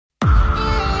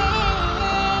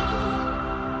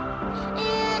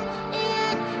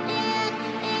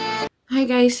Hi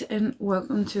guys, and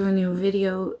welcome to a new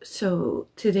video. So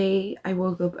today I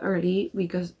woke up early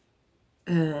because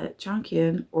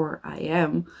Changhyun, or I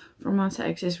Am, from Monsta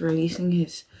X is releasing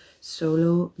his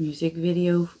solo music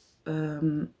video,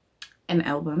 an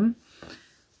album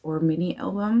or mini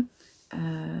album,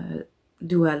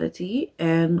 Duality,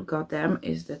 and Goddamn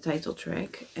is the title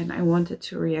track, and I wanted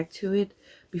to react to it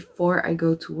before I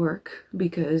go to work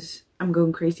because I'm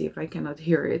going crazy if I cannot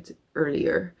hear it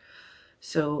earlier.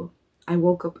 So I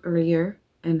woke up earlier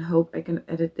and hope I can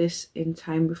edit this in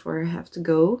time before I have to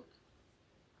go.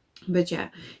 But yeah,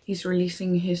 he's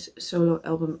releasing his solo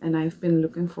album and I've been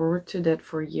looking forward to that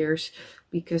for years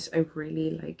because I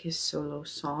really like his solo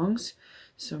songs.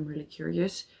 So I'm really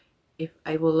curious if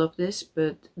I will love this,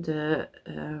 but the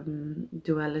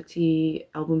Duality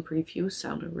album preview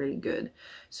sounded really good.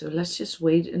 So let's just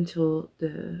wait until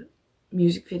the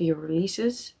music video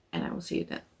releases and I will see you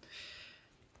then.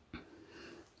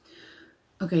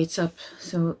 Okay, it's up,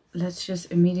 so let's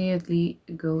just immediately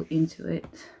go into it.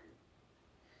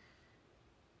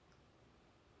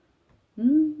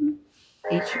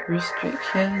 Age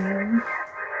restriction.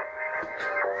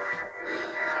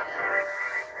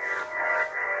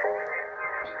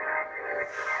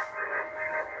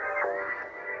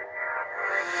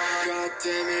 God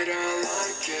damn it, I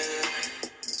like it.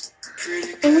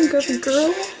 Oh my god, the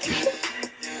girl.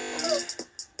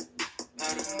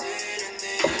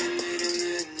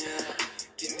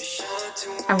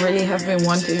 I really have been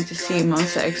wanting to see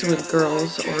Monsta X with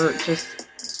girls or just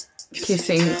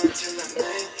kissing.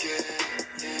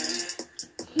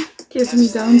 Kiss me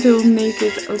down till I'm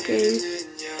naked, okay?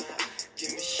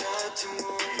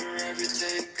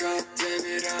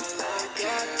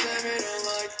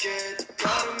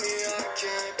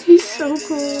 He's so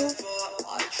cool.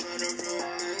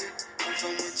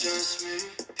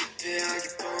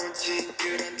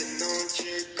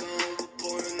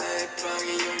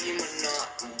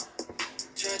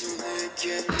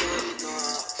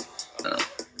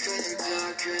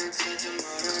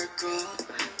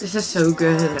 This is so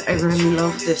good. I really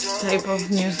love this type of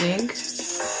music.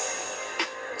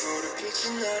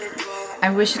 I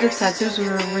wish the tattoos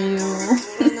were real.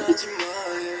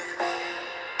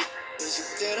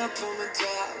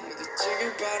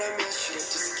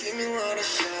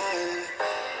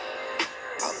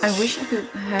 I wish I could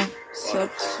have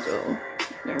subs though.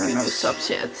 There are no subs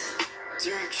yet.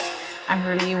 I'm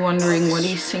really wondering what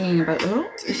he's singing about. Oh,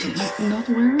 is he not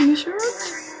wearing a shirt?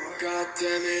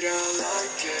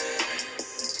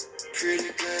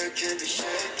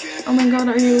 Oh my god,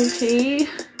 are you okay?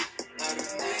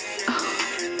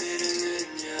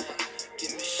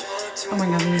 Oh my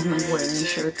god, he's not wearing a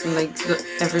shirt. Like,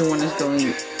 everyone is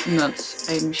going nuts,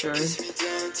 I'm sure.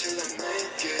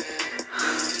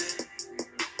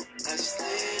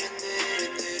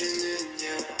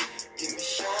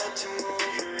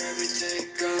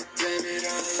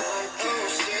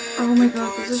 Oh my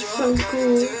god, this is so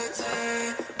cool.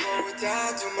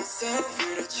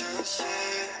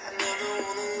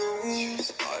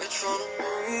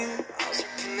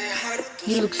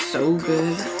 He looks so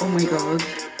good. Oh my god.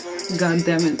 God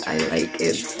damn it, I like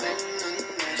it.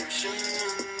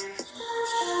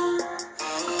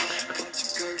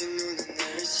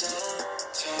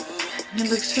 He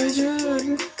looks so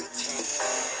good.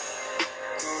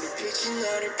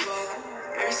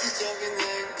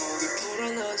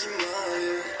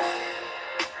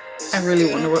 I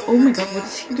really wonder what. Oh my god, what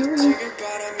is he doing?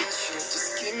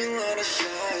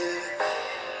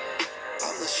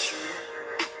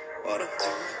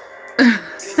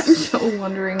 I'm so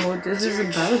wondering what this is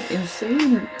about.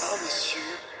 Insane.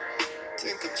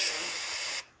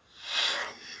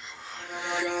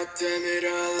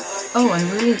 Oh, I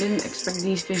really didn't expect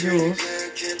these visuals.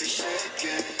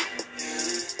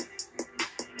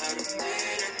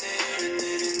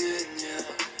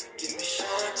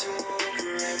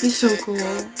 He's so cool.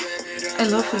 I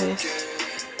love this.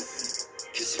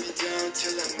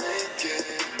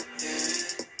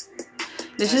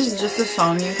 This is just a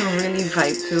song you can really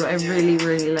vibe to. I really,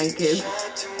 really like it.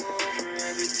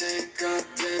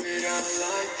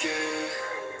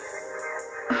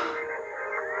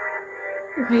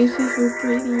 Why is he so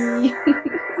pretty?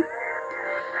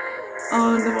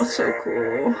 Oh, that was so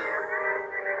cool.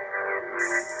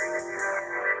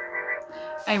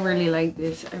 I really like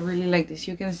this. I really like this.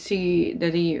 You can see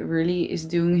that he really is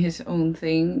doing his own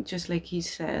thing, just like he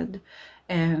said.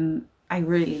 And I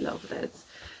really love that.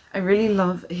 I really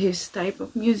love his type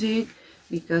of music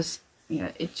because,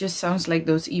 yeah, it just sounds like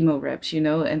those emo raps, you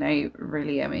know, and I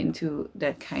really am into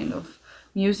that kind of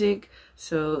music.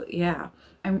 So yeah,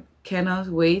 I cannot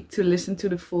wait to listen to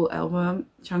the full album.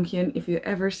 Changhyun, if you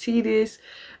ever see this,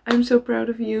 I'm so proud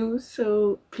of you.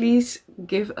 So please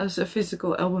give us a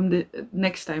physical album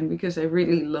next time, because I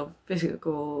really love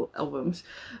physical albums.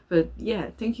 But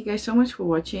yeah, thank you guys so much for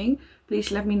watching.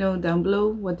 Please let me know down below,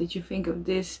 what did you think of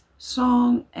this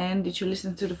song, and did you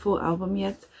listen to the full album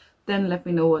yet? Then let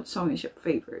me know what song is your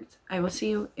favorite. I will see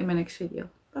you in my next video.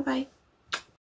 Bye bye.